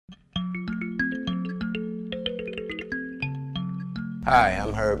Hi,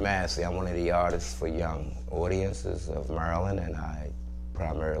 I'm Massie. I'm one of the artists for young audiences of Maryland, and I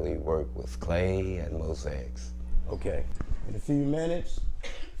primarily work with clay and mosaics. Okay, in a few minutes,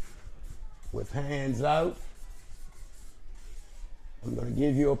 with hands out, I'm going to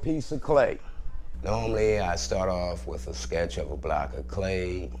give you a piece of clay. Normally, I start off with a sketch of a block of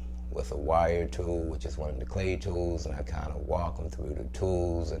clay with a wire tool, which is one of the clay tools, and I kind of walk them through the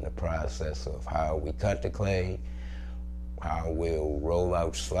tools and the process of how we cut the clay, how we'll roll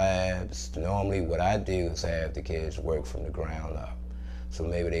out slabs. Normally what I do is have the kids work from the ground up. So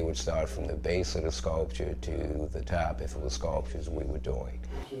maybe they would start from the base of the sculpture to the top if it was sculptures we were doing.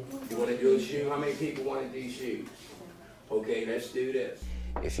 You want to do a shoe? How many people want to do shoes? Okay, let's do this.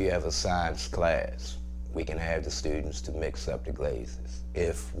 If you have a science class, we can have the students to mix up the glazes.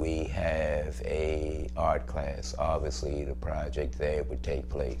 If we have a art class, obviously the project there would take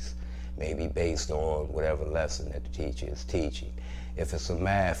place, maybe based on whatever lesson that the teacher is teaching. If it's a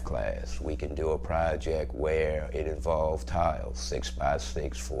math class, we can do a project where it involves tiles, 6 by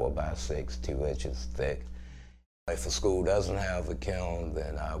 6, 4 by 6, 2 inches thick. If a school doesn't have a kiln,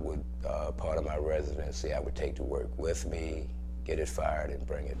 then I would, part of my residency, I would take the work with me, get it fired, and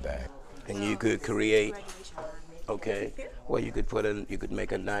bring it back. And you could create, okay, well you could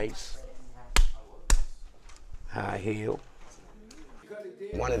make a nice high heel.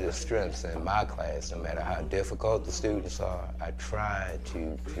 One of the strengths in my class, no matter how difficult the students are, I try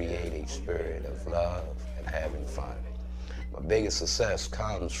to create a spirit of love and having fun. My biggest success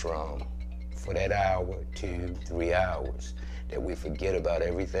comes from, for that hour, 2, 3 hours, that we forget about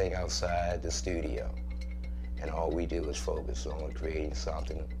everything outside the studio. And all we do is focus on creating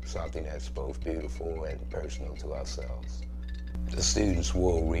something that's both beautiful and personal to ourselves. The students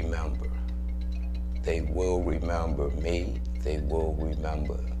will remember. They will remember me. They will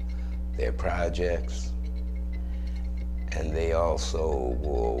remember their projects. And they also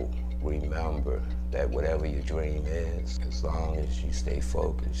will remember that whatever your dream is, as long as you stay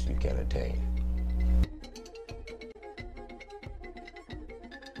focused, you can attain it.